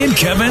and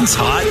Kevin's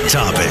Hot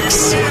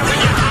Topics.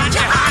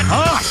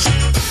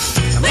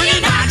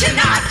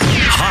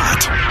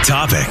 Hot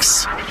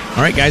Topics.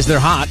 All right, guys, they're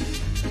hot.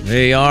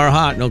 They are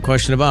hot, no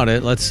question about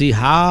it. Let's see,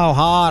 how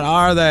hot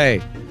are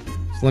they?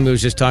 Slimmy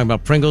was just talking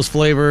about Pringles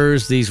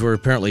flavors. These were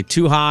apparently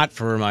too hot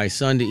for my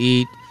son to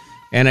eat.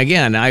 And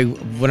again,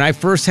 when I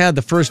first had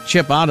the first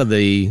chip out of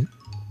the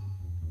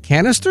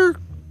canister,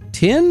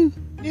 tin,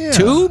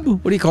 tube,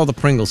 what do you call the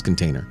Pringles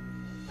container?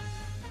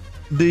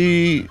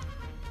 The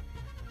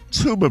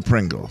tube of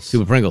Pringles.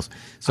 Tube of Pringles.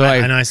 So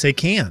I say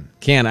can.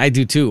 I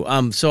do too.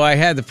 So I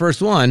had the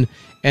first one,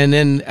 and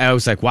then I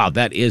was like, wow,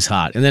 that is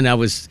hot. And then I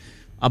was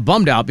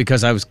bummed out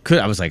because I was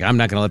like, I'm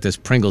not going to let this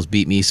Pringles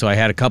beat me. So I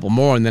had a couple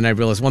more, and then I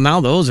realized, well, now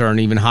those aren't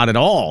even hot at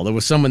all. There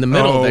was some in the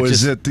middle.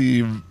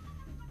 Oh,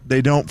 they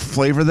don't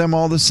flavor them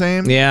all the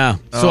same? Yeah.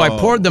 So I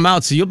poured them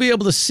out, so you'll be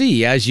able to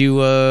see as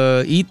you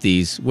eat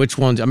these which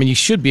ones. I mean, you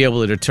should be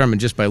able to determine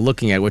just by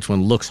looking at which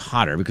one looks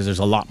hotter because there's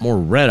a lot more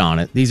red on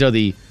it. These are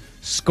the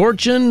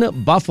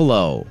Scorchin'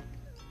 Buffalo.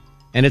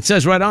 And it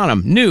says right on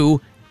them, new,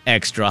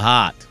 extra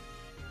hot.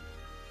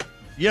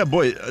 Yeah,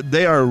 boy,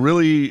 they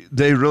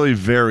really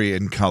vary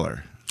in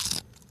color.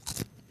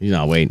 You're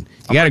not waiting.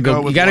 You gotta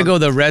go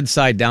the red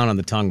side down on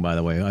the tongue, by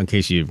the way, in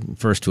case you're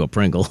first to a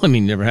Pringle. I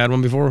mean, you never had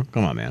one before?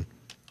 Come on, man.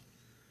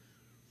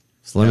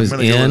 Slim is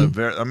in. I'm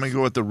going to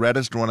go with the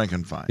reddest one I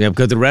can find. Yeah,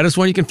 because the reddest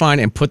one you can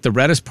find and put the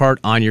reddest part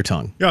on your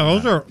tongue. Yeah,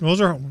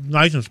 those are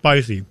nice and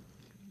spicy.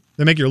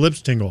 They make your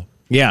lips tingle.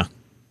 Yeah.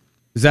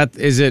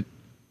 Is it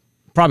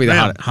probably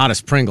the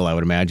hottest Pringle, I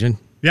would imagine?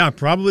 Yeah,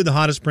 probably the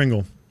hottest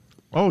Pringle.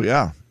 Oh,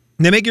 yeah.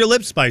 They make your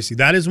lips spicy.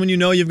 That is when you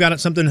know you've got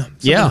something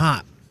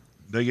hot.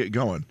 They get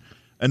going.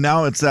 And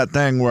now it's that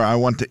thing where I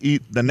want to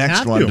eat the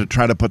next one to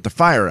try to put the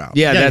fire out.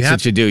 Yeah, that's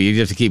what you do. You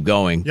have to keep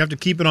going. You have to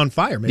keep it on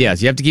fire, maybe.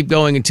 Yes, you have to keep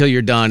going until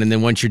you're done, and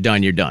then once you're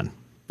done, you're done.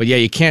 But yeah,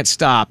 you can't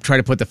stop, try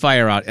to put the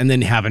fire out, and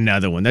then have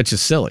another one. That's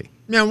just silly.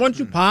 Yeah, once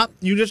you pop,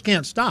 you just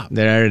can't stop.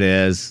 There it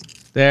is.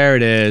 There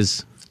it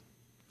is.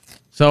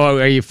 So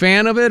are you a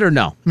fan of it or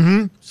no?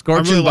 Mm-hmm.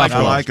 Scorching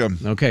Buffalo. I like them.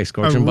 Okay,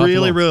 Scorching Buffalo. I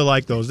really, really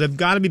like those. They've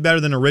got to be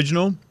better than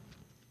original.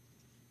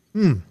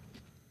 Yeah,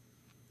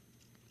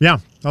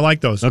 I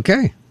like those.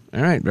 Okay.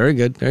 All right, very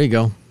good. There you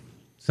go.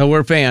 So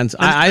we're fans.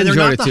 I enjoyed it too.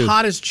 They're not the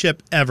hottest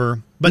chip ever,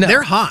 but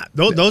they're hot.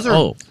 Those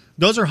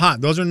are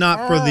hot. Those are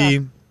not for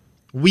the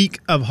weak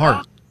of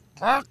heart.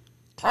 Quack,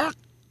 quack,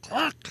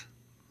 quack,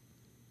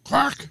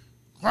 quack,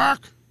 quack.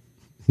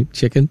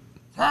 Chicken?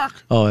 Quack.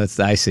 Oh,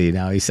 I see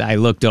now. I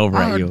looked over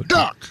at you.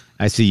 Duck.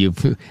 I see you.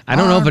 I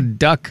don't know if a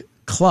duck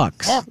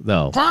clucks,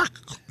 though. Quack,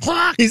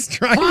 quack. He's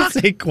trying to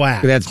say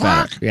quack. That's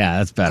Quack. better. Yeah,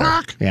 that's better.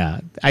 Quack.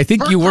 Yeah. I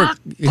think you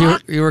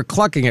were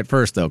clucking at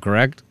first, though,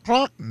 correct?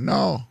 Quack.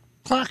 No.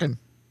 Quacking.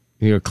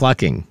 You were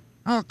clucking.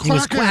 Oh, He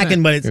was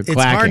quacking, but it's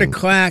hard to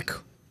quack.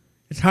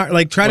 It's hard.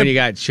 Like, try What to. do you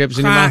got? Chips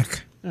in your mouth?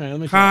 Quack. All right, let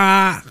me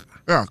try. Quack.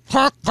 Yeah.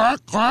 Quack, quack,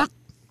 quack.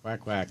 Quack,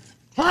 quack.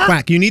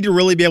 Quack. You need to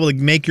really be able to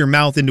make your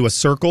mouth into a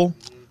circle.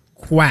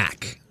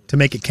 Quack. To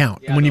make it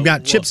count. And when you've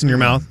got chips in your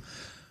mouth,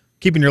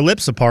 keeping your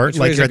lips apart,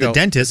 like you're at the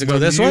dentist. Does it go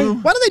this way?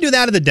 Why do they do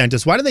that at the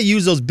dentist? Why do they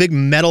use those big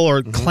metal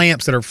or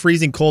clamps that are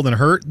freezing cold and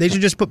hurt? They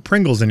should just put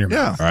Pringles in your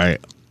mouth. All right.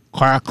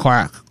 Quack,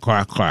 quack,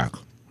 quack, quack.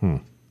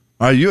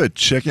 Are you a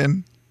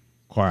chicken?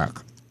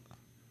 Quack.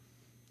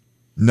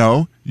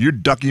 No, you're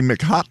Ducky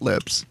McHot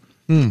lips.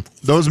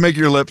 Those make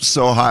your lips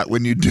so hot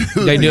when you do.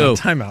 They do.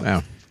 Time out.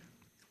 Yeah.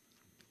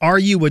 Are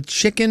you a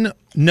chicken?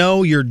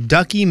 No, you're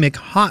Ducky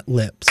McHot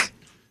lips.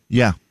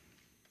 Yeah.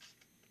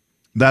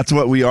 That's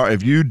what we are.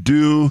 If you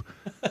do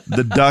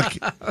the duck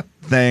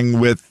thing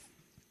with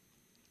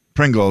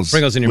Pringles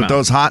in your mouth. with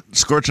those hot,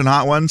 scorching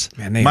hot ones,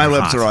 Man, they my are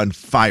lips hot. are on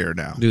fire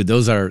now. Dude,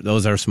 those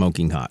are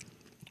smoking hot.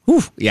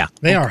 Whew, yeah.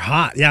 They are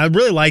hot. Yeah, I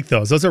really like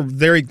those. Those are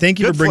very. Thank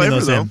you Good for bringing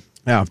flavor, those though. in.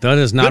 Yeah, that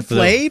is not Good for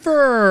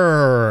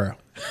flavor.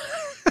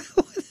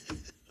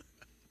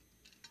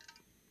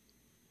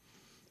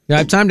 Yeah, I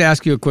have time to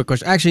ask you a quick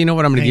question. Actually, you know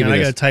what? I'm going to give you I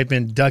this. got to type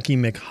in Ducky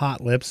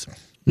McHot lips.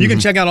 You can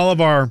check out all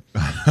of our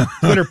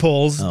Twitter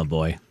polls Oh,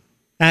 boy.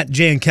 at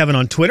Jay and Kevin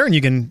on Twitter, and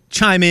you can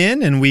chime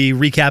in, and we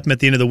recap them at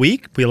the end of the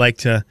week. We like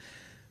to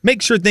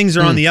make sure things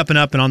are on the up and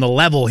up and on the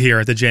level here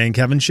at the Jay and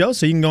Kevin Show.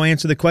 So you can go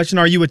answer the question,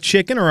 are you a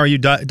chicken or are you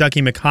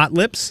Ducky McHot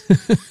lips?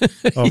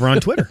 Over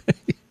on Twitter.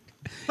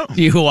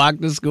 Do you walk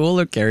to school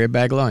or carry a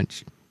bag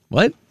lunch?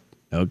 What?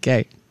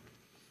 Okay.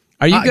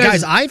 Are you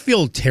guys, I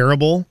feel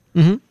terrible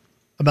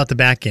about the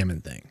backgammon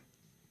thing.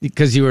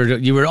 Because you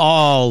were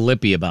all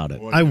lippy about it.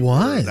 I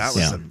was.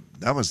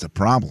 That was the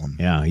problem.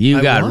 Yeah, you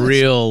I got was.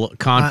 real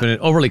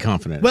confident, overly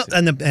confident. Well,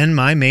 and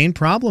my main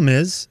problem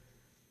is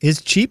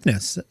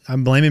cheapness.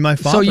 I'm blaming my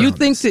father. So you on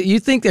think this. that you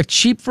think the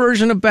cheap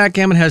version of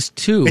backgammon has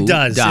two? It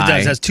does. die, It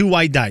does. It has two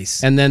white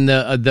dice. And then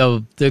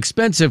the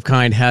expensive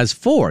kind has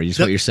four. Is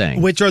what you're saying?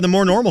 Which are the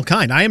more normal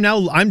kind. I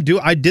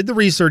did the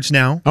research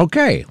now,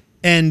 Okay.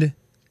 and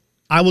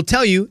I will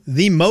tell you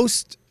the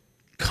most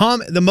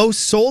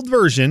sold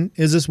version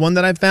is this one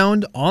that I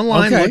found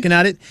online. Okay. Looking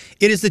at it,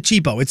 it is the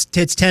cheapo. It's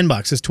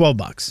 $10. It's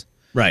 $12.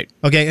 Right.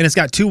 Okay, and it's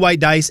got 2 white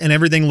dice, and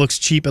everything looks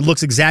cheap. It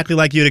looks exactly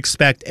like you'd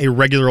expect a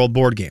regular old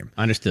board game.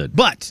 Understood.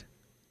 But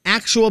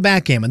actual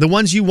backgammon, the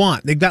ones you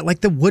want, they've got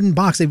like the wooden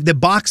box, the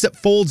box that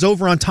folds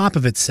over on top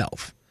of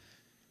itself.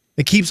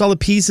 It keeps all the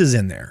pieces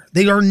in there.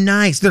 They are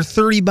nice. They're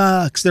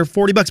 $30. They're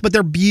 $40, but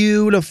they're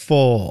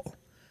beautiful.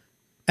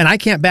 And I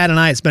can't bat an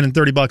eye at spending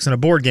 $30 on a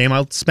board game.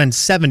 I'll spend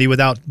 $70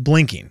 without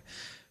blinking.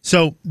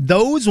 So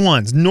those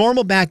ones,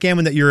 normal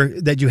backgammon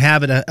that you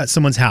have at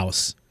someone's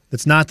house,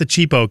 that's not the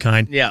cheapo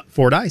kind. Yeah.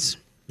 4 dice.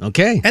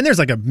 Okay. And there's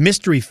like a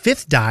mystery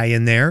 5th die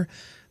in there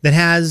that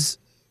has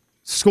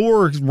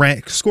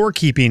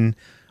scorekeeping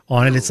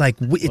on it. It's like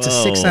it's a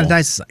 6-sided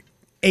dice. It's like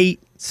 8,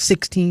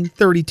 16,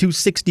 32,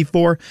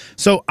 64.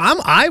 So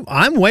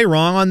I'm way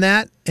wrong on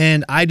that,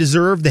 and I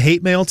deserve the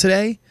hate mail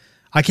today.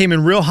 I came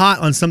in real hot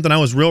on something I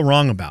was real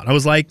wrong about. I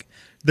was like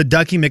the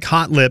Ducky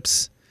McHot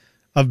Lips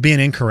of being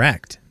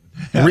incorrect.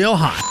 Real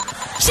hot.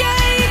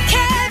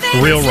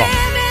 Real wrong.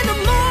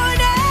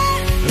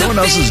 Anyone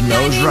else's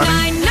nose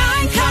running?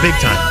 Big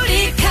time.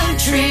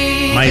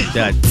 Mike,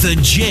 The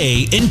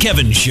Jay and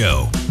Kevin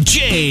Show.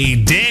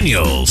 Jay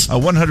Daniels.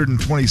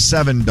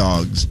 127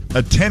 dogs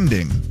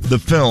attending the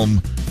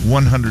film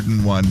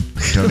 101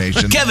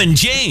 donations. Kevin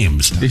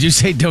James. did you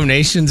say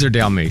donations or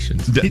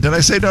Dalmatians? Did I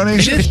say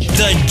donations?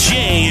 The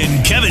Jay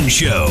and Kevin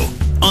Show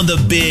on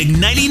the Big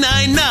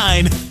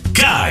 99.9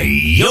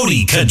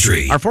 Coyote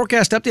Country. Our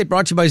forecast update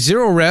brought to you by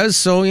Zero Res.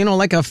 So,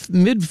 like a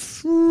mid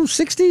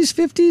 60s,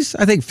 50s?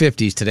 I think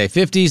 50s today.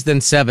 50s, then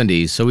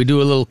 70s. So we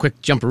do a little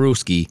quick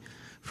jumperooski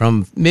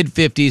from mid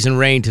 50s and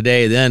rain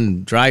today,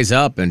 then dries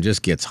up and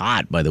just gets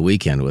hot by the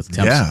weekend with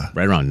temps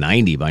right around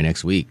 90 by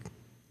next week.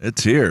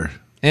 It's here.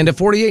 And at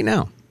 48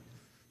 now.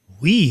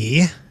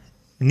 We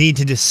need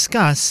to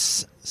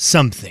discuss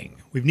something.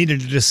 We've needed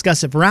to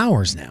discuss it for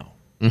hours now.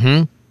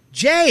 Mm-hmm.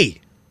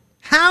 Jay,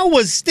 how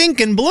was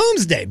stinking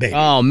Bloomsday, baby?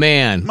 Oh,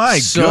 man. My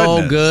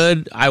so goodness.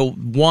 good. I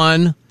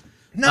won.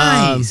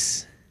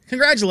 Nice.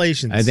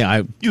 Congratulations. I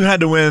think You had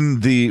to win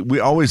we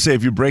always say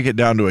if you break it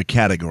down to a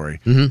category,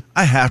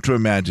 I have to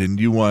imagine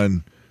you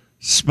won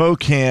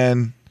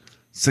Spokane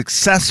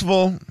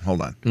successful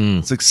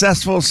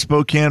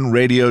Spokane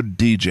radio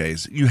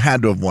DJs. You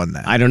had to have won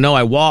that. I don't know.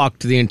 I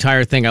walked the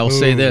entire thing. I will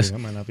say this. That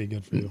might not be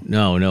good for you.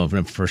 No,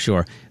 for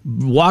sure.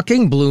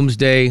 Walking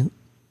Bloomsday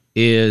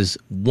is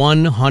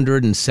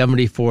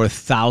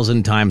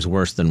 174,000 times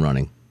worse than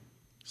running.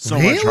 So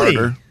much Really?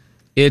 harder.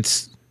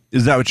 It's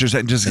Is that what you're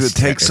saying? Just 'cause it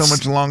takes so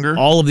much longer?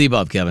 all of the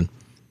above, Kevin.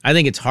 I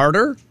think it's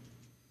harder.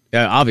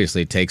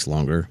 Obviously, it takes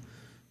longer.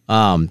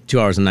 2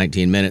 hours and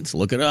 19 minutes.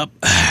 Look it up.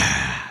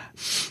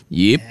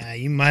 Yep. Yeah,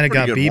 you might have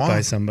got Pretty good beat walk.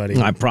 by somebody.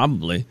 I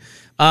probably.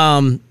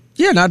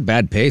 Not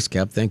bad pace,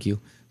 Kev. Thank you.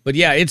 But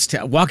yeah,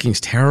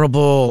 walking's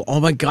terrible. Oh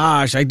my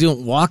gosh, I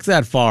don't walk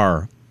that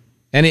far.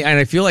 And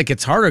I feel like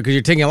it's harder because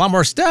you're taking a lot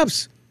more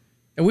steps.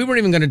 And we weren't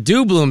even going to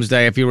do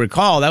Bloomsday, if you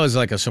recall. That was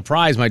like a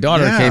surprise. My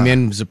daughter came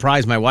in,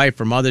 surprised my wife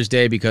for Mother's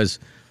Day because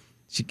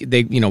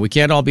we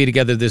can't all be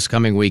together this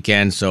coming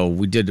weekend. So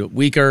we did a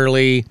week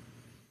early.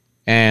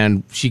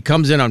 And she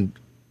comes in on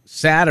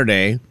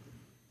Saturday,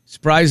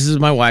 surprises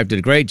my wife, did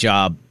a great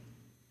job.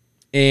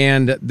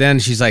 And then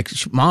she's like,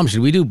 Mom,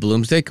 should we do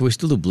Bloomsday? Can we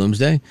still do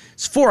Bloomsday?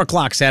 It's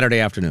 4:00 Saturday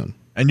afternoon.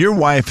 And your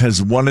wife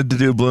has wanted to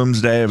do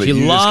Bloomsday, but She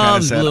you just kind of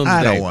loves said, Bloomsday.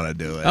 I don't want to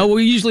do it. Oh, well,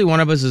 usually one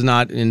of us is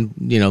not in,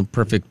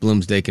 perfect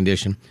Bloomsday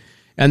condition.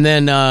 And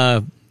then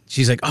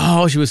she's like,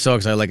 oh, she was so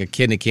excited, like a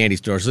kid in a candy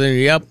store. So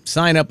then,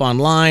 sign up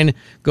online,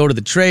 go to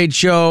the trade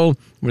show.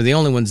 We're the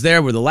only ones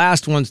there. We're the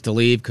last ones to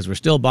leave because we're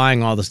still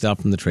buying all the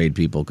stuff from the trade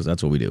people because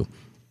that's what we do.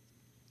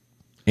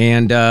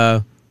 And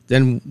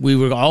then we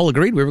were all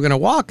agreed we were going to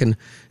walk. And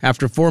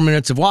after 4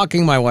 minutes of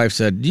walking, my wife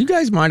said, do you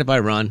guys mind if I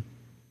run?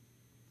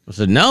 I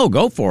said, no,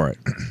 go for it.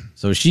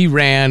 So she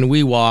ran,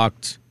 we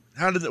walked.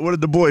 What did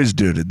the boys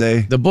do? Did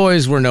they? The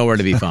boys were nowhere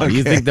to be found. Okay.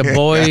 You think the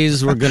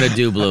boys were going to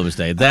do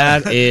Bloomsday.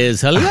 That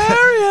is hilarious.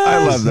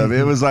 I love them.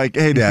 It was like,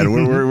 hey, Dad,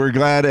 we're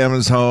glad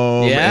Emma's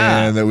home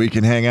and that we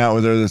can hang out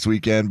with her this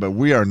weekend, but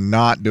we are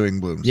not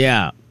doing Bloomsday.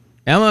 Yeah.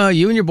 Emma,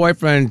 you and your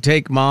boyfriend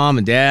take Mom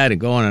and Dad and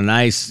go on a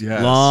nice,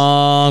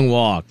 long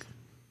walk.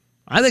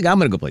 I think I'm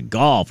going to go play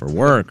golf or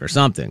work or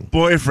something.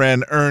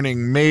 Boyfriend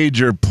earning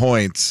major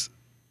points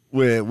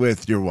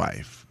with your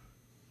wife.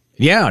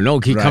 Yeah, no,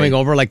 keep coming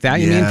over like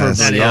that. You mean for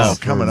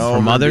coming over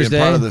for Mother's Day,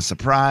 part of the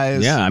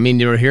surprise. Yeah, I mean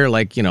you were here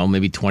like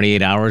maybe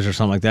 28 hours or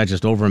something like that,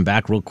 just over and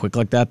back real quick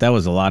like that. That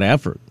was a lot of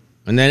effort,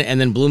 and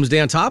then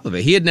Bloomsday on top of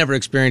it. He had never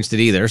experienced it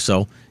either,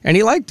 and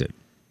he liked it.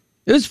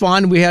 It was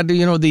fun. We had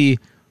the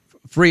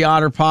free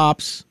Otter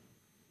Pops.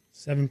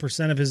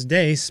 7% of his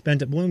day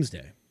spent at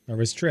Bloomsday or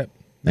his trip.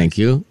 Thank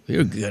you.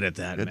 You're good at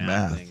that. Good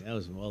math math. thing. That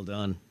was well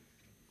done.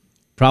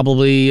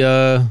 Probably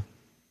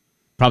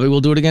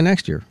we'll do it again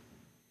next year.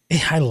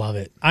 I love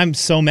it. I'm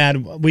so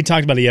mad. We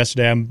talked about it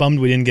yesterday. I'm bummed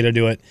we didn't get to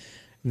do it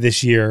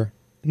this year.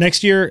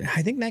 Next year,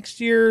 I think next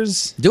year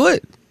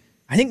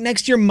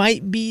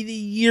might be the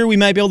year we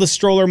might be able to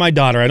stroller my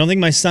daughter. I don't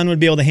think my son would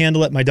be able to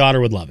handle it. My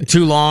daughter would love it.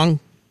 Too long?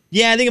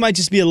 Yeah, I think it might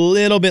just be a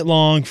little bit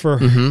long for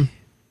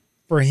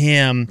for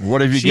him.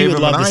 What if you She gave would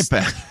him an love to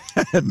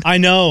iPad? I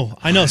know.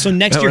 So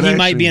next That year would he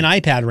might be actually-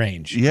 an iPad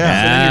range. Yeah.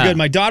 So then you're good.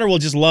 My daughter will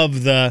just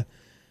love the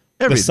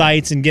Everything.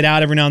 sights and get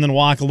out every now and then,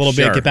 walk a little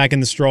Sure. bit, get back in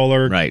the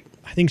stroller. Right.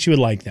 I think she would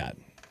like that.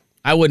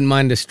 I wouldn't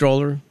mind a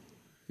stroller.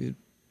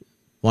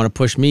 Want to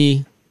push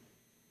me?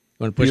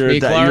 Want to push me,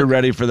 Clark? You're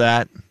ready for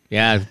that.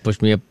 Yeah,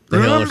 push me up the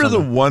hill or Remember the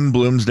something. one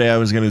Bloomsday I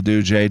was going to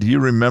do, Jay? Do you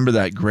remember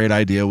that great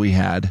idea we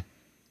had?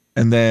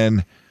 And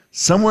then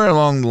somewhere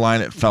along the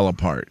line, it fell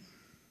apart.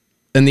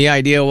 And the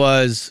idea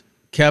was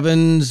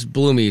Kevin's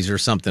Bloomies or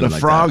something The like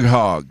Frog that.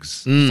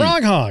 Hogs.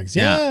 Frog Hogs.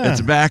 Yeah.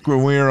 It's back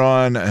when we were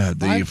on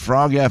the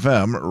Frog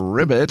FM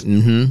Ribbit.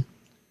 Mm-hmm.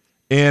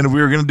 And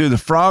we were going to do the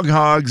Frog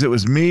Hogs. It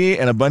was me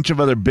and a bunch of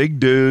other big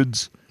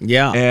dudes.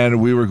 Yeah. And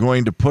we were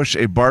going to push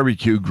a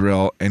barbecue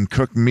grill and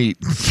cook meat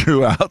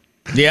throughout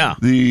Yeah.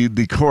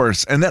 the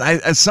course. And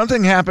then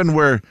something happened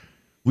where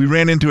we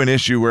ran into an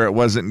issue where it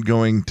wasn't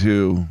going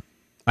to.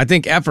 I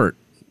think effort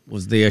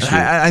was the issue.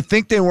 I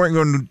think they weren't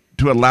going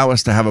to allow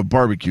us to have a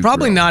barbecue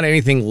Probably grill. not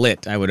anything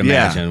lit, I would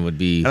imagine, would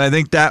be. And I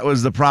think that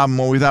was the problem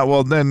when we thought,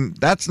 well, then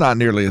that's not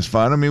nearly as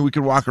fun. I mean, we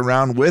could walk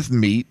around with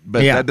meat,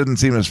 but Yeah. that didn't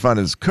seem as fun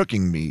as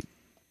cooking meat.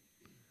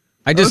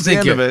 I That was just the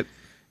think end of it.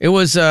 It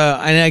was, and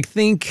I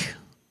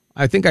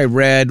think I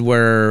read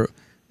where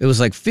it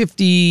was like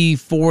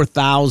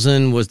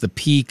 54,000 was the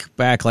peak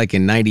back like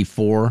in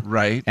 94.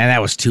 Right. And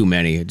that was too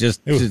many.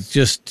 Just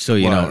so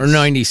you know, or Was.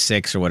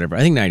 96 or whatever. I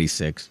think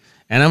 96.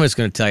 And I'm just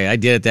going to tell you, I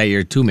did it that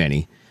year, too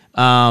many.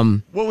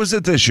 What was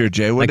it this year,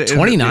 Jay? Like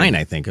 29,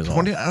 I think is all.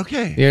 20.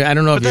 Okay. Yeah, I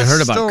don't know But if you that's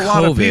heard about still a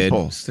lot of COVID.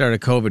 people.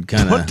 Started COVID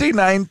kind of.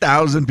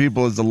 29,000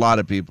 people is a lot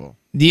of people.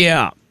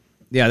 Yeah,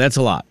 that's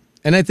a lot,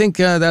 and I think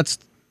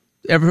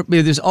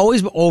there's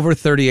always over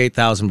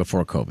 38,000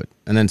 before COVID,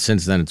 and then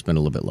since then it's been a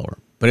little bit lower.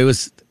 But it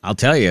was, I'll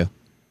tell you,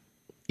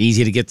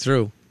 easy to get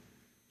through.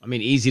 I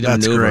mean, easy to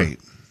That's maneuver. great.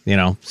 You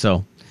know,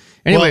 so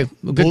anyway,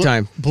 a good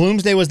time.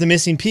 Bloomsday was the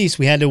missing piece.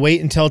 We had to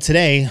wait until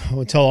today,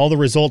 until all the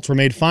results were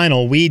made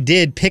final. We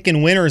did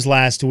pick-and winners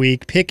last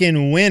week.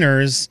 Pick-and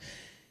winners.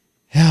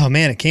 Oh,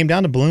 man, it came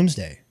down to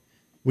Bloomsday.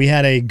 We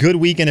had a good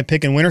weekend of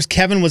picking winners.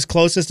 Kevin was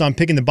closest on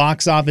picking the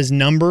box office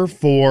number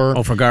for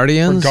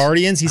Guardians. For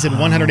Guardians, he said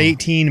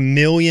 $118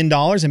 million.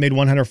 I made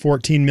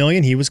 $114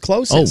 million. He was Oh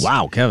closest.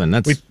 wow, Kevin,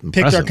 that's We picked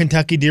impressive. our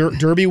Kentucky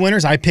Derby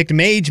winners. I picked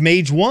Mage.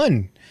 Mage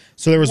won.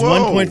 So there was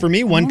 1 point for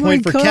me, 1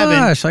 point for Kevin.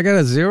 Gosh, I got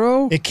a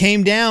 0. It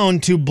came down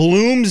to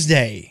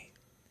Bloomsday.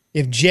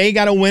 If Jay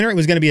got a winner, it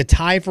was going to be a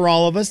tie for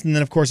all of us. And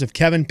then, of course, if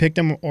Kevin picked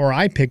him or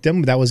I picked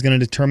him, that was going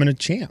to determine a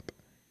champ.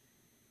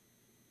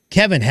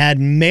 Kevin had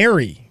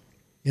Mary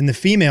in the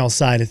female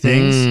side of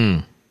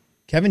things.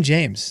 Kevin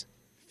James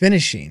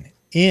finishing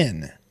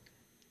in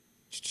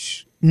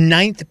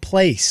 9th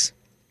place.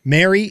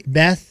 Mary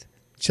Beth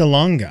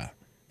Chilunga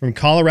from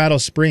Colorado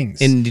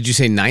Springs. And did you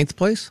say 9th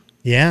place?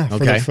 Yeah,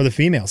 Okay. for the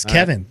females.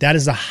 Kevin, that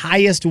is the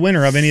highest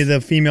winner of any of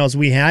the females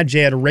we had. Jay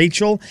had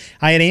Rachel.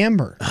 I had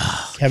Amber.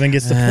 Kevin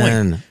gets the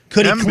man. point.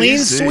 Could he clean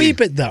MBC. sweep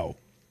it, though?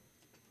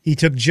 He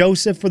took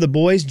Joseph for the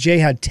boys. Jay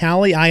had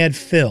Tally. I had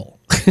Phil.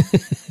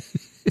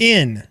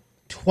 In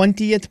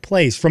 20th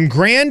place from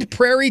Grand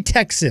Prairie,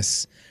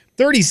 Texas.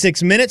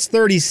 36 minutes,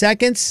 30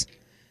 seconds.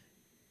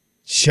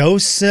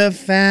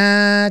 Joseph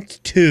at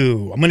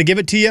 2. I'm going to give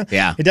it to you.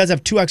 Yeah. It does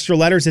have 2 extra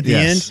letters at the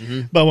Yes.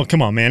 end. But, well,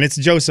 come on, man. It's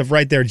Joseph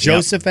right there.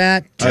 Joseph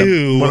at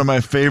 2. One of my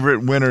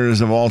favorite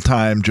winners of all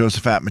time,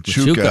 Josephat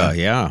Machuca. Machuca,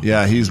 yeah.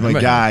 Yeah, he's my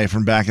Remember guy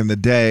from back in the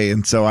day.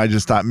 And so I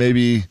just thought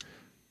maybe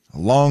a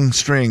long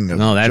string of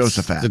No, that's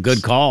Josephats. a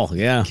good call.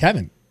 Yeah.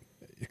 Kevin,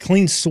 a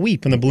clean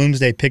sweep in the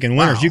Bloomsday pick and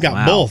winners. Wow, You got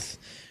wow. both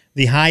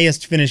the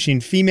highest finishing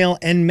female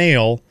and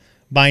male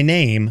by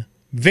name.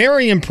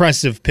 Very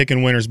impressive pick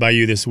and winners by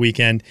you this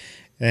weekend.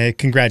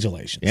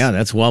 Congratulations. Yeah,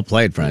 that's well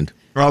played, friend.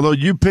 Although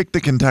you picked the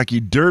Kentucky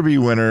Derby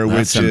winner,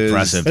 That's which is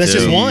impressive. But that's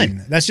just Too.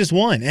 one. That's just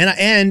one.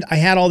 And I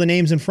had all the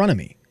names in front of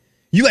me.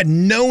 You had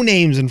no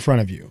names in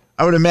front of you.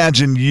 I would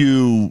imagine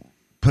you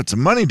put some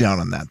money down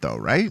on that, though,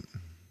 right?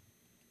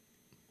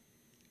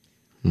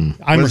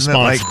 I'm Wasn't it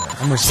like-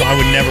 responsible. I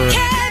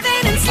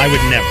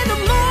would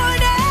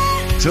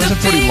never. So those are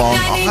pretty long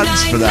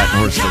odds for that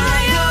horse to win.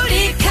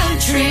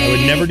 I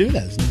would never do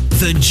that.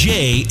 The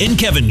Jay and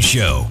Kevin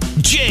Show.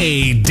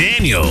 Jay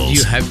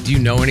Daniels. Do you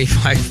know any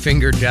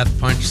 5-Finger Death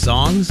Punch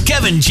songs?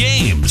 Kevin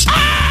James.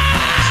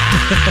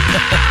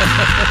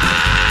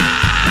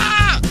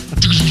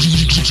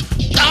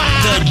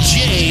 The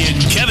Jay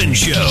and Kevin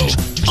Show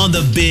on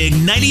the Big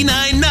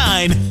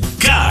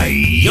 99.9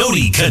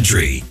 Coyote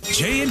Country.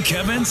 Jay and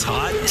Kevin's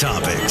Hot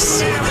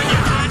Topics.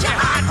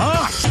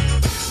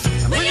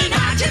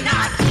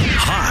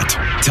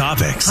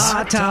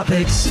 Hot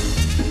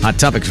Topics. Hot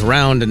Topics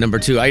round number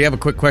 2. I have a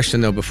quick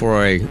question, though,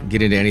 before I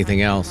get into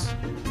anything else.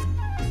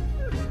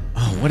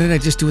 Oh, what did I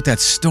just do with that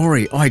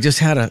story? Oh, I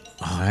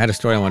had a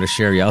story I want to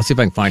share you. I'll see if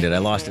I can find it. I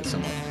lost it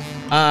somewhere.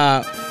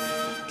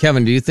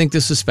 Kevin, do you think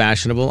this is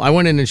fashionable? I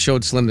went in and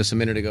showed Slim this a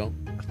minute ago.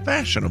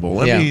 Fashionable.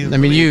 I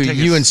mean,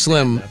 you and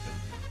Slim,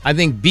 I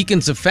think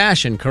beacons of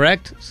fashion,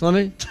 correct,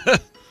 Slimmy?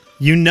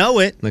 You know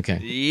it. Okay.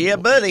 Yeah,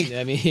 buddy.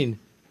 I mean,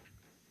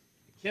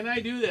 Can I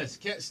do this?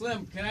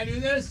 Slim, can I do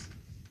this?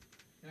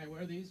 Can I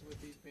wear these with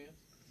these pants?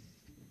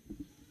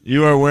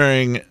 You are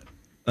wearing.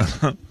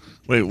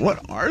 Wait,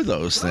 what are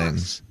those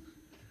things?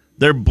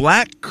 They're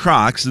black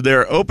Crocs.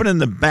 They're open in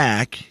the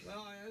back.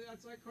 Well,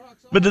 that's like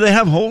Crocs. But do they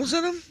have holes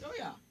in them? Oh,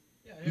 yeah.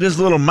 There's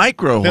little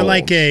micro They're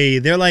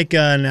holes. they're like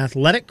an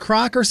athletic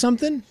Croc or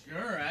something.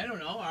 Sure, I don't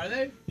know. Are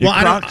they? Your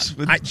Well, Crocs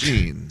with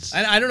jeans.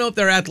 I don't know if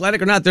they're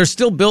athletic or not. They're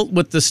still built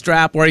with the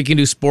strap where you can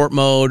do sport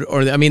mode,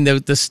 or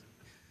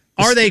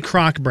Are they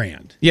Croc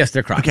brand? yes,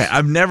 they're Crocs. Okay,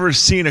 I've never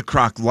seen a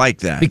Croc like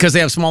that. Because they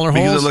have smaller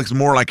Because holes. it looks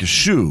more like a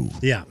shoe.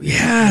 Yeah.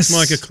 yes. It's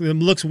more like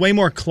it looks way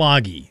more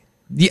cloggy.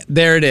 Yeah,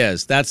 there it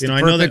is. That's the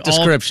perfect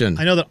description.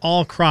 I know that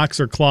all Crocs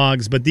are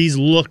clogs, but these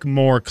look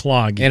more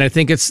cloggy. And I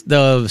think it's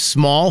the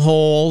small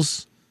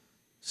holes.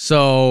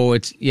 So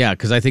it's,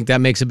 because I think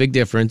that makes a big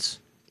difference.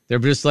 They're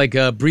just like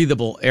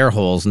breathable air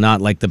holes,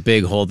 not like the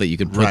big hole that you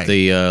can put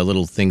the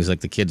little things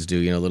like the kids do,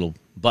 little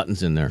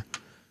buttons in there.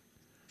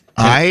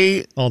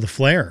 All the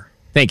flair.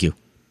 Thank you.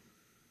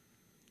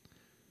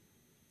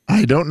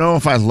 I don't know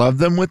if I love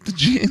them with the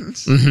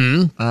jeans.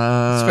 Mm-hmm.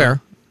 That's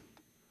fair.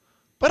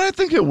 But I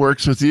think it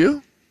works with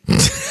you.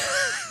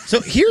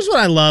 So here's what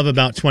I love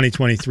about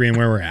 2023 and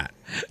where we're at.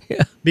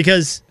 Yeah.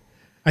 Because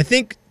I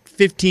think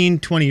 15,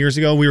 20 years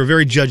ago, we were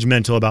very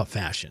judgmental about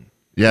fashion.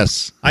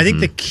 Yes. I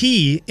think the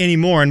key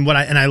anymore, and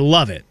I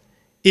love it,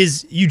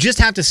 is you just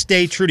have to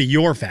stay true to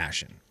your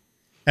fashion.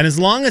 And as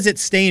long as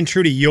it's staying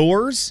true to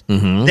yours,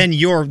 then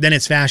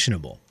it's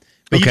fashionable.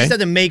 But you just have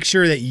to make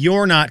sure that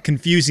you're not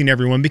confusing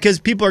everyone, because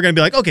people are going to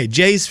be like, okay,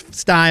 Jay's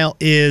style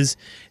is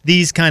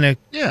these kind of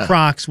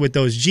Crocs with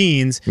those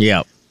jeans.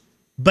 Yeah.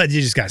 But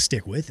you just got to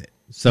stick with it.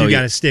 So you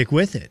got to stick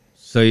with it.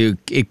 So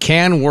it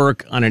can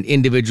work on an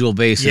individual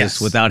basis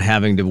without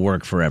having to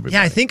work for everybody.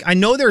 Yeah, I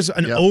know there's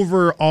an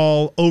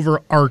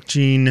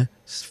overarching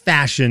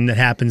fashion that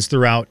happens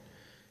throughout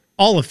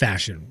all of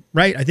fashion,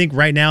 right? I think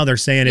right now they're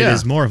saying it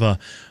is more of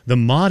the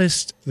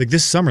modest, like the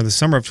summer of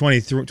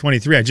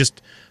 2023. I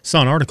just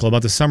saw an article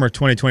about the summer of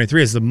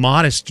 2023 as the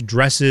modest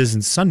dresses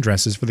and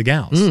sundresses for the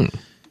gals.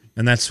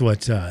 And that's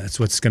what's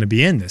going to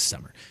be in this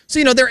summer.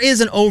 So, there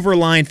is an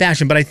overlying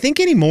fashion, but I think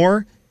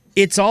anymore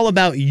it's all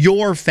about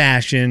your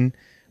fashion,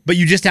 but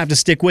you just have to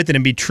stick with it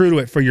and be true to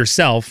it for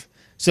yourself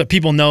so that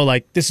people know,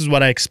 like, this is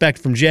what I expect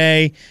from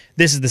Jay,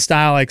 this is the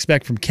style I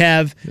expect from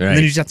Kev, and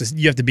then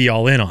you have to be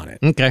all in on it.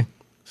 Okay.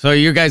 So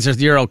you guys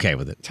you're okay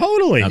with it?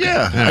 Totally. Okay.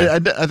 Yeah,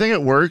 I think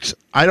it works.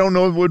 I don't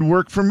know if it would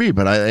work for me,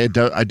 but I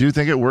do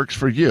think it works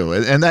for you.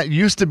 And that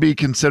used to be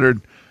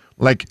considered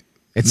like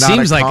it not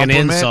seems a like an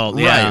compliment. insult,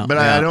 right? But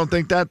I don't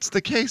think that's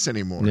the case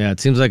anymore. Yeah, it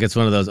seems like it's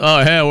one of those.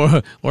 Oh,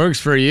 hey, works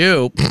for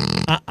you.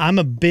 I'm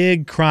a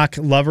big Croc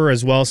lover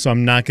as well, so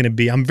I'm not going to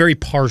be. I'm very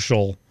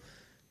partial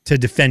to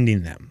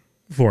defending them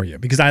for you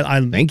because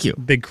I'm Thank you. a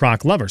big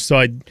Croc lover. So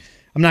I'm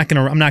not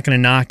gonna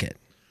knock it.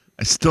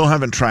 I still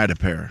haven't tried a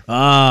pair.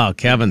 Oh,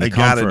 Kevin, the I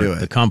gotta comfort. do it.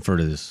 The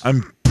comfort is.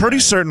 I'm pretty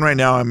certain right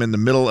now I'm in the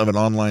middle of an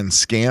online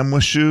scam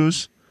with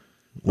shoes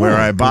where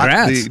I bought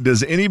congrats.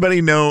 Does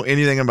anybody know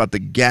anything about the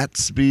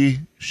Gatsby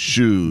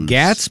shoes?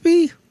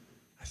 Gatsby?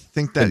 I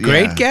think that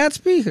Great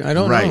Gatsby? I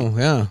don't know.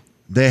 Yeah.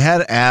 They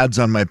had ads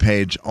on my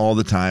page all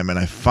the time, and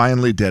I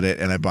finally did it,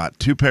 and I bought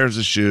 2 pairs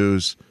of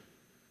shoes,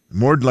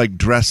 more like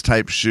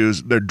dress-type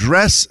shoes. They're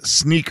dress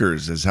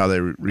sneakers is how they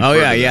refer to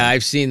them. Yeah,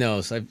 I've seen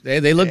those.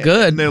 They look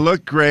good. And they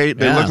look great.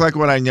 They look like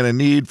what I'm going to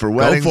need for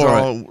weddings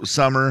all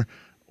summer.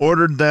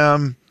 Ordered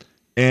them,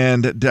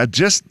 and I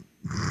just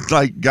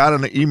got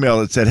an email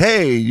that said,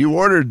 hey, you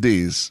ordered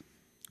these.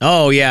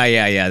 Oh,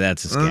 yeah,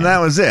 that's a scam. And that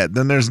was it.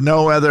 Then there's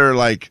no other,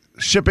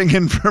 shipping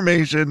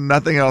information.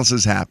 Nothing else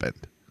has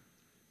happened.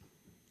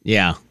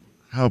 Yeah.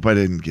 I hope I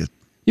didn't get...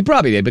 You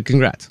probably did, but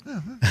congrats.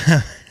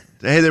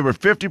 Hey, they were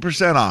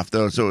 50% off,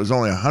 though, so it was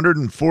only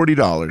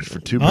 $140 for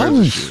 2 pairs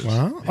of shoes.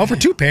 Wow. Oh, for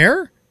 2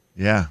 pair?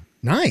 Yeah.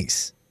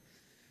 Nice.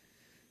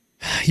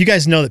 You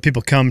guys know that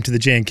people come to the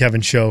Jay and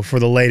Kevin show for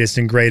the latest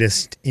and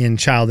greatest in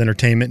child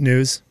entertainment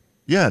news.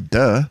 Yeah,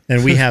 duh.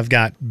 And we have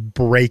got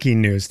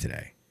breaking news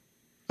today.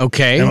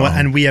 Okay.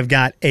 And we have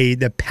got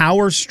the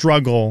power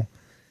struggle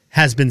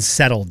has been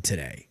settled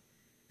today.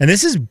 And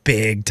this is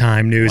big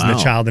time news in the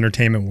child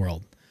entertainment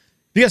world.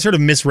 Have you guys heard of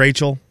Miss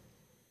Rachel?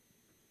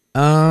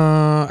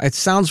 It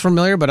sounds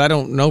familiar, but I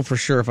don't know for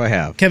sure if I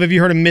have. Kev, have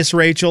you heard of Miss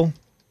Rachel?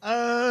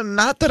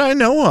 Not that I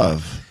know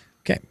of.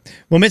 Okay.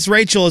 Well, Miss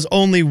Rachel is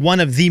only one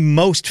of the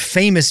most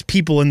famous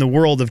people in the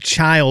world of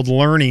child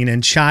learning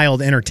and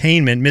child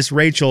entertainment. Miss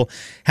Rachel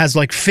has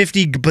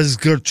 50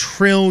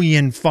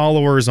 trillion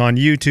followers on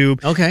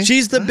YouTube. Okay.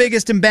 She's the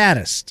biggest and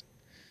baddest.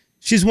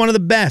 She's one of the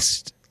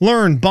best.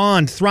 Learn,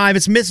 bond, thrive.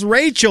 It's Miss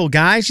Rachel,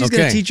 guys. She's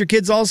going to teach your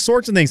kids all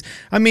sorts of things.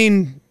 I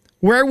mean,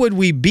 where would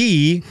we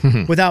be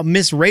without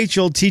Miss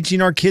Rachel teaching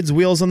our kids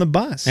wheels on the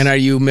bus? And are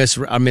you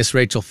a Miss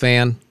Rachel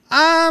fan?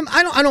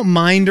 I don't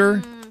mind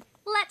her.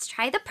 Let's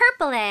try the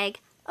purple egg.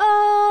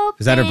 Oh,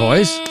 is that her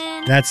voice?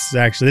 That's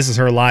actually, this is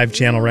her live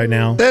channel right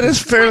now. That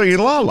is fairly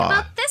la-la.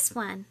 About this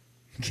one.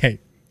 Okay.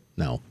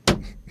 No.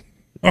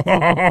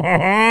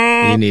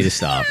 You need to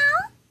stop.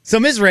 So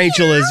Miss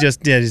Rachel is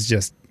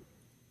just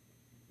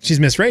she's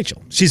Miss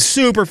Rachel. She's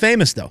super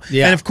famous though.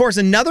 Yeah. And of course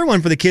another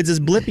one for the kids is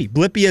Blippi.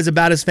 Blippi is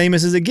about as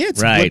famous as it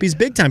gets. Right. Blippi's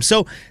big time.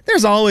 So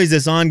there's always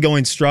this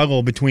ongoing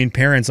struggle between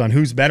parents on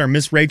who's better,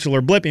 Miss Rachel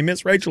or Blippi,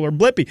 Miss Rachel or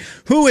Blippi.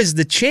 Who is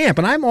the champ?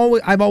 And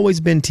I've always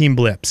been Team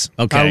Blips.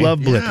 Okay. I love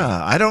Blippi.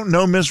 Yeah, I don't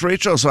know Miss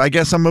Rachel, so I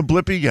guess I'm a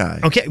Blippi guy.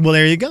 Okay, well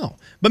there you go.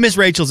 But Miss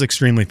Rachel's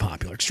extremely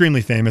popular,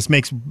 extremely famous,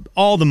 makes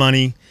all the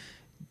money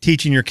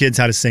teaching your kids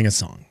how to sing a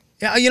song.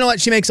 Yeah, you know what?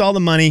 She makes all the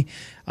money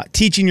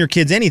teaching your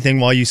kids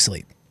anything while you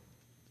sleep.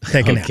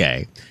 Take a nap.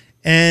 Okay.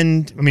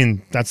 And, I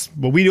mean, that's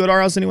what we do at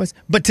our house anyways.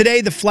 But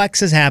today, the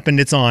flex has happened.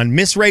 It's on.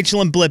 Miss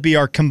Rachel and Blippi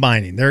are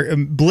combining.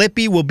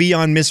 Blippi will be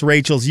on Miss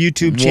Rachel's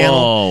YouTube channel.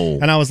 Whoa.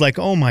 And I was like,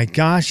 oh my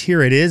gosh,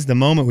 here it is, the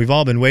moment we've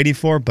all been waiting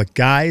for. But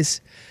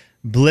guys,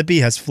 Blippi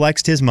has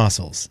flexed his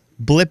muscles.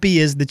 Blippi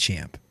is the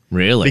champ.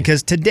 Really?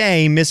 Because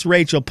today, Miss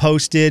Rachel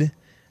posted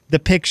the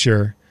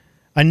picture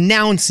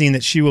announcing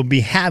that she will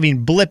be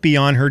having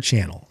Blippi on her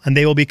channel. And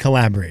they will be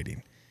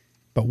collaborating.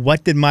 But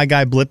what did my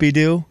guy Blippi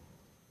do?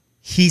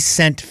 He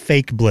sent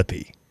fake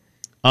Blippi.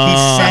 He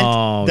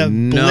sent the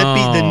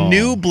Blippi, the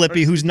new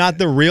Blippi, who's not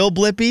the real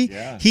Blippi.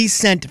 Yeah. He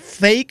sent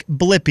fake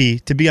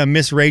Blippi to be on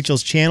Miss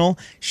Rachel's channel.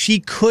 She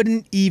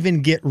couldn't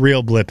even get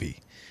real Blippi.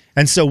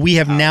 And so we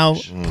have now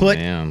put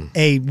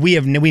we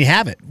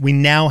have it. We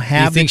now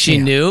have. You think she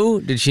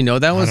knew? Did she know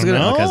that was going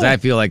to? Because I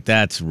feel like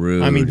that's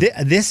rude. I mean,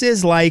 this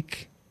is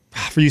like,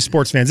 for you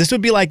sports fans, this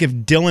would be like if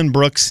Dylan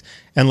Brooks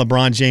and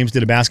LeBron James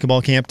did a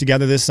basketball camp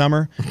together this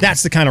summer.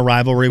 That's the kind of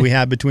rivalry we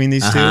have between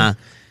these two.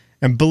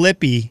 And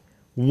Blippi,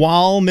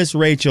 while Miss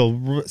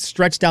Rachel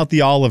stretched out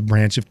the olive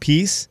branch of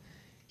peace,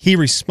 he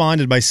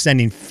responded by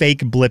sending fake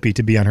Blippi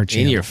to be on her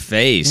channel. In your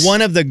face.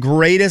 One of the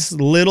greatest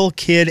little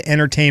kid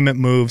entertainment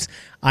moves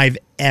I've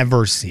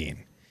ever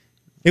seen.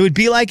 It would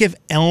be like if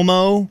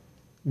Elmo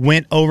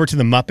went over to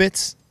the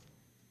Muppets.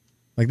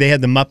 Like they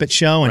had the Muppet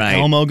Show and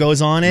Elmo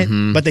goes on it,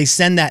 but they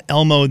send that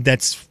Elmo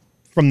that's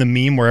from the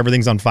meme where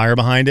everything's on fire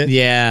behind it.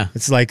 Yeah.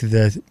 It's like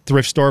the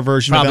thrift store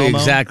version Probably of Elmo.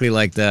 exactly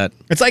like that.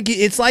 It's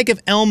like if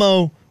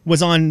Elmo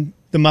was on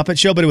the Muppet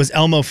Show, but it was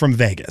Elmo from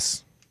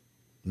Vegas.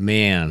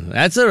 Man,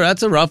 that's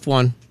a rough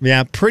one.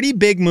 Yeah, pretty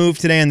big move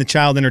today in the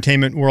child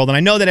entertainment world, and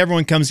I know that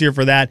everyone comes here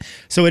for that.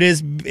 So it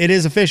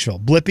is official.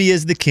 Blippi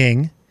is the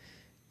king.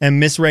 And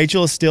Miss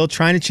Rachel is still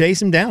trying to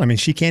chase him down. I mean,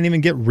 she can't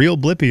even get real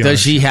Blippi on her. Does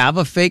she have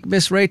a fake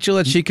Miss Rachel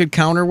that she could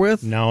counter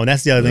with? No,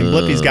 that's the other thing.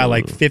 Blippi's got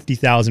like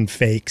 50,000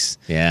 fakes.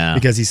 Yeah.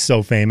 Because he's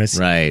so famous.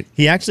 Right.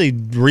 He actually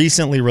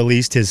recently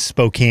released his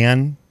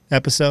Spokane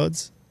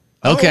episodes.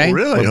 Okay. Oh,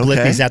 really? Where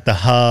Blippi's at the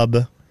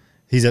Hub.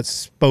 He's at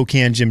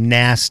Spokane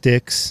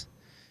Gymnastics.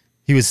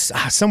 He was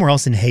somewhere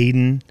else in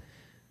Hayden.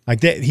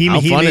 Like that, he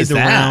made the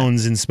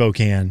rounds in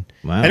Spokane.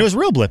 Wow. And it was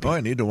real Blippi. Oh,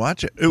 I need to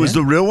watch it. It was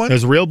the real one? It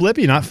was real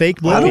Blippi, not fake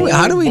Blippi.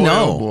 How do we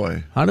know? Oh,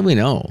 boy. How do we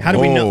know? How do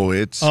we know?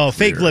 It's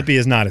fake clear. Blippi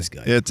is not as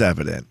good. It's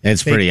evident.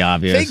 It's pretty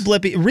obvious. Fake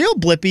Blippi, real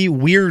Blippi,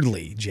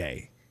 weirdly,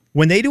 Jay,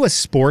 when they do a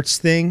sports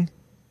thing,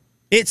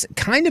 it's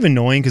kind of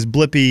annoying because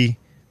Blippi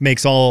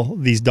makes all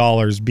these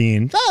dollars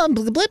being,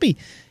 Blippi.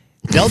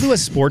 They'll do a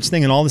sports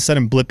thing and all of a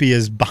sudden Blippi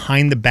is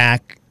behind the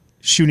back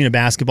shooting a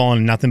basketball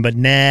in nothing but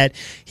net.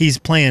 He's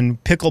playing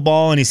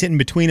pickleball and he's hitting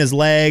between his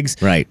legs,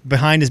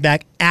 behind his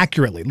back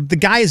accurately. The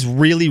guy is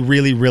really,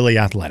 really, really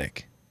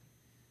athletic.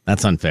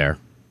 That's unfair.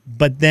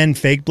 But then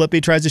fake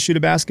Blippi tries to shoot a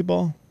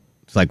basketball.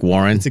 It's like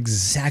Warren. It's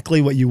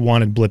exactly what you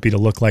wanted Blippi to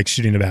look like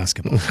shooting a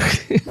basketball.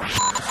 Jay,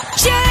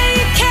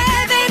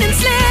 Kevin, and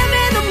Slim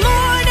in the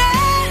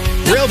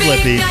morning. Real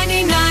Blippi.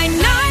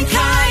 99.9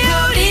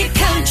 Coyote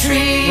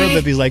Country. Real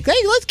Blippi's like, hey,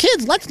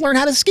 let's learn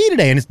how to ski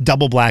today. And it's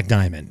double black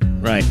diamond.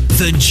 Right.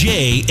 The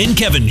Jay and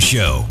Kevin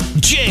Show.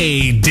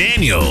 Jay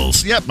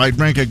Daniels. Yep, I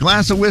drink a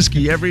glass of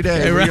whiskey every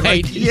day. Yeah, Where you're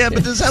right. like, yeah,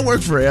 but does that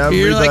work for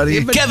You're like,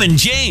 everybody? but Kevin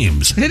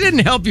James. it didn't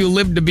help you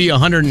live to be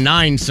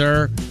 109,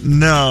 sir.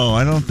 No,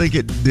 I don't think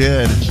it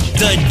did.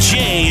 The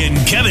Jay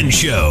and Kevin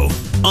Show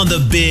on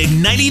the Big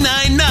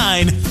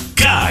 99.9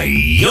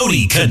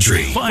 Coyote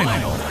Country.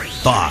 Final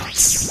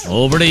thoughts.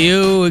 Over to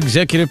you,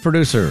 executive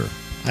producer.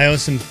 I owe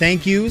some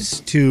thank yous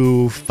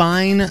to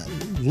fine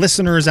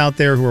listeners out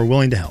there who are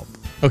willing to help.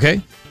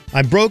 Okay.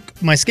 I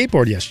broke my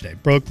skateboard yesterday.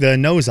 Broke the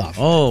nose off.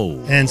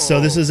 Oh. And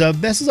so this is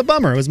a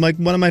bummer. It was like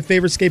one of my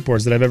favorite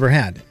skateboards that I've ever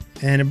had.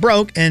 And it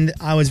broke, and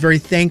I was very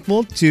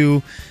thankful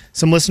to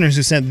some listeners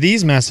who sent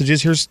these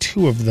messages. Here's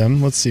two of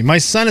them. Let's see. My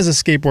son has a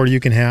skateboard you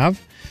can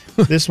have.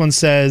 This one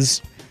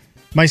says,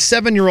 my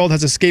 7-year-old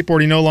has a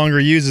skateboard he no longer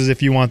uses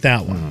if you want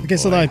that one. Okay,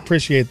 so I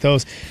appreciate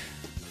those.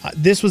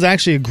 This was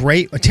actually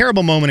a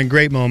terrible moment and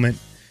great moment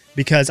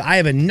because I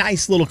have a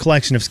nice little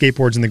collection of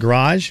skateboards in the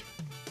garage.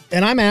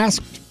 And I'm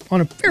asked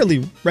on a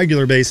fairly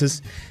regular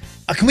basis,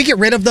 can we get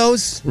rid of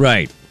those?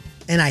 Right.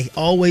 And I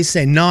always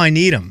say, no, I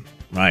need them.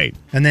 Right.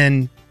 And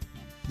then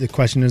the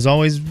question is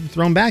always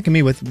thrown back at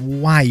me with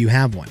why you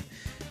have one.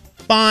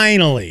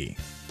 Finally,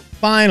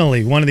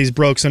 one of these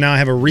broke. So now I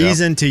have a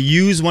reason to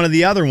use one of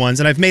the other ones.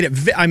 And I made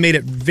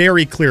it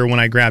very clear when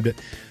I grabbed it.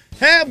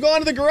 Hey, I'm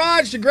going to the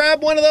garage to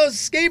grab one of those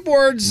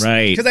skateboards.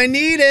 Right. Because I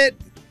need it.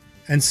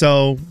 And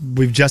so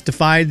we've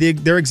justified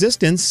their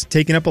existence,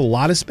 taking up a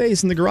lot of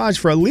space in the garage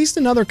for at least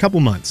another couple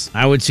months.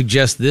 I would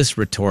suggest this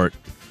retort.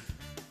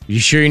 You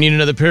sure you need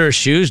another pair of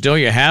shoes? Don't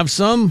you have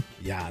some?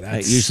 Yeah,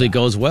 That usually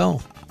goes well.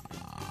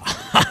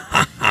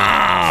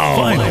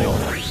 Final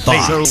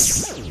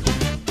thoughts. So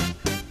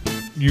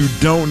you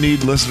don't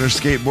need listener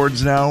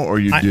skateboards now, or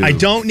you do? I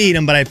don't need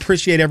them, but I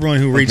appreciate everyone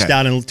who reached Okay.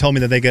 out and told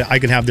me that I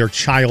could have their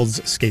child's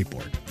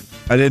skateboard.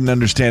 I didn't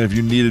understand if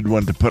you needed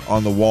one to put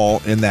on the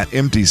wall in that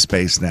empty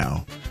space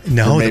now.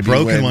 No, Or the maybe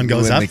broken one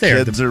goes when up there.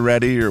 The kids are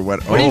ready, or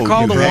what? What do you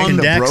call the bring one-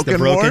 The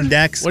broken one?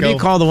 decks. What do you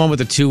call the one with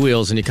the two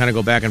wheels and you kind of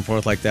go back and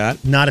forth like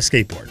that? Not a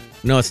skateboard.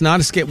 No, it's not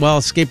a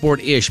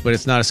skateboard-ish, but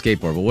it's not a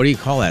skateboard. But what do you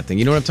call that thing?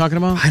 You know what I'm talking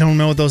about? I don't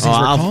know what those things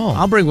were called.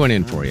 I'll bring one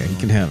in for you. You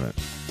can have it.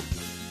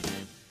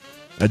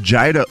 A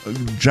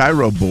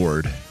gyro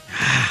board.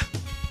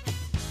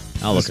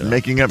 I'll look Just it up.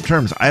 making up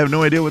terms. I have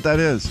no idea what that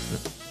is.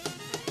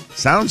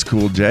 Sounds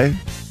cool, Jay.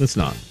 It's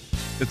not.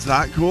 It's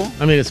not cool?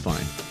 I mean, it's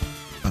fine.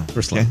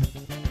 For Slim.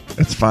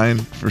 It's fine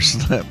for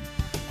Slim.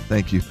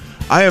 Thank you.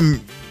 I am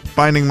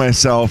finding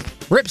myself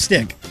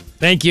Ripstick.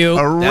 Thank you.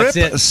 a That's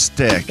rip it.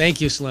 stick.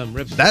 Thank you, Slim.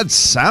 Rip. That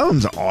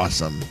sounds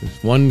awesome.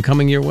 One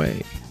coming your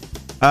way.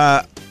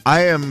 I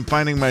am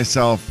finding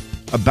myself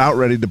about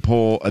ready to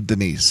pull a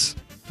Denise.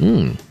 You're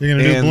going to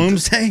do And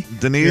Bloomsday?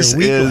 Denise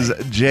You're a is weak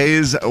link.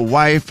 Jay's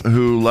wife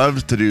who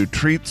loves to do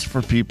treats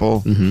for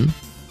people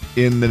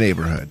in the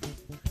neighborhood.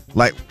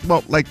 Like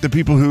the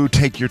people who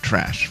take your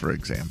trash, for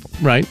example.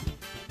 Right.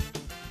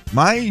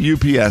 My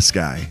UPS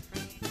guy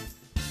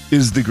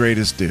is the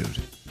greatest dude.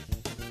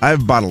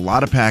 I've bought a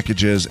lot of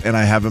packages, and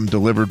I have them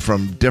delivered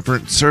from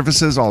different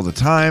services all the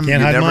time. Can't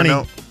you hide never money.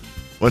 know.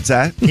 What's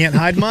that? Can't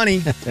hide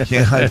money.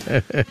 Can't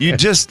hide.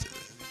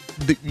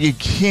 You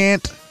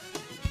can't.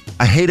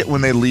 I hate it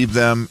when they leave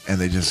them and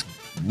they just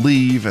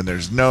leave and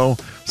there's no.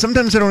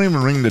 Sometimes I don't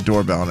even ring the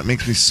doorbell, and it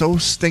makes me so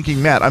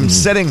stinking mad. I'm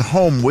sitting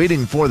home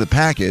waiting for the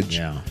package,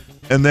 Yeah.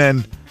 and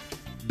then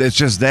it's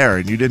just there,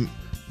 and you didn't.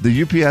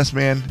 The UPS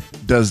man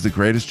does the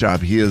greatest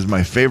job. He is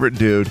my favorite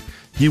dude.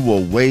 He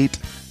will wait.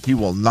 He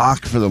will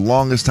knock for the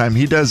longest time.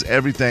 He does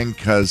everything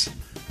because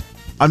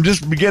I'm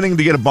just beginning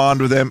to get a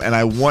bond with him, and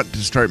I want to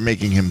start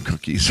making him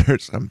cookies or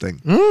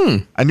something.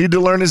 I need to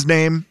learn his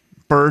name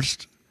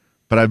first,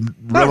 but I've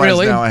Not realized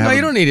really. now I have. No,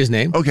 you don't need his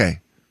name. Okay.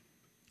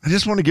 I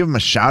just want to give him a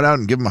shout out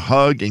and give him a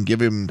hug and give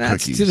him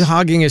That's cookies. the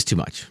hogging is too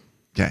much.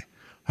 Okay.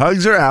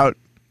 Hugs are out.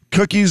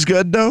 Cookies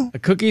good, though? The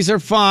cookies are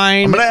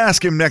fine. I'm going to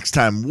ask him next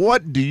time,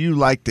 what do you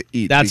like to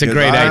eat? That's a Because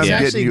great I'm idea. It's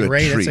getting actually you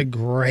great. It's treat. a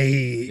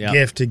great Yeah.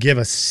 gift to give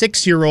a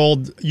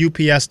 6-year-old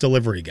UPS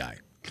delivery guy.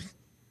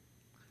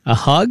 A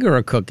hug or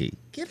a cookie?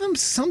 Give him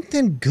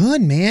something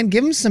good, man.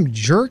 Give him some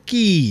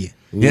jerky.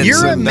 Yeah, You're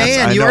a that's-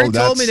 man. I You know, already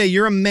told me that's- that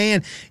you're a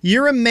man.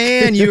 You're a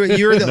man. You're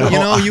the,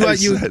 No, you I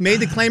said- made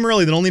the claim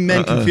early that only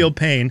men can feel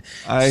pain.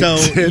 I So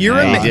did you're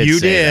a not. man. He did You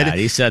say did. that.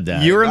 He said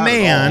that. You're a Not at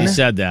all. man. He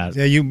said that.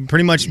 Yeah, you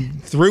pretty much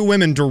threw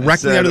women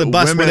directly Said under the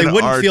bus where they women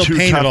wouldn't are feel too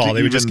pain at tough all. to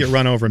They would just even get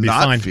run over and be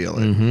not fine. feel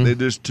it. They're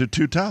just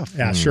too tough.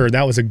 Yeah, sure.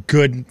 That was a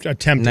good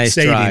attempt Nice at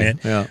saving try. it.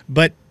 Yeah.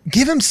 But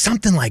give him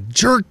something like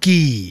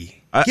jerky.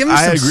 Give him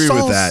I some agree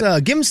with salsa.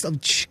 that. Give him some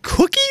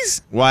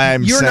cookies. Why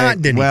I'm You're saying,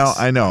 not Denise. well,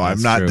 I know That's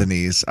I'm not true.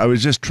 Denise. I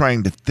was just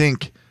trying to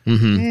think.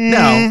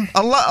 No,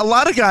 a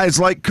lot of guys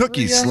like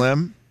cookies, Yeah.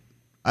 Slim.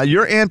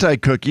 You're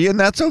anti-cookie, and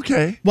that's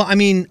okay. Well, I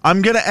mean,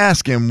 I'm going to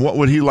ask him what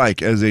would he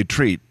like as a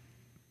treat.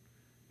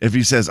 If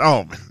he says,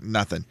 oh,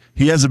 nothing.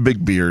 He has a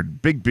big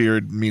beard. Big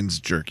beard means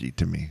jerky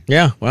to me.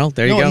 Yeah, well,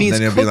 there you No, it go. means-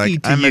 Then he'll be cookie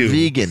like, to I'm you. a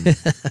vegan.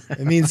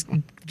 it means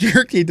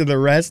jerky to the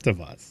rest of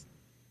us.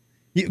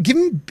 You give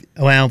him.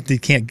 Well, you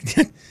can't.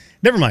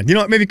 Never mind. You know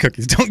what? Maybe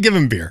cookies. Don't give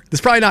him beer.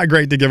 It's probably not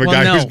great to give a Well,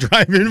 guy no. who's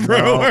driving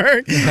from No, work.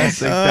 I don't think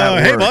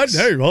that Hey, bud. works.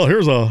 Hey, well,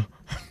 here's a.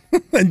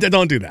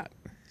 Don't do that.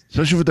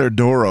 Especially with their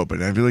door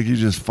open. I feel like you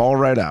just fall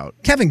right out.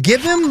 Kevin,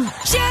 give him.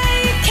 Jay,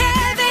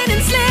 Kevin,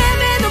 and Slim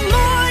in the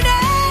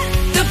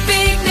morning. The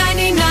big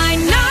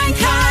 99.9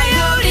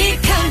 Coyote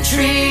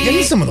Country. Give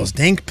him some of those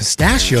dank pistachios.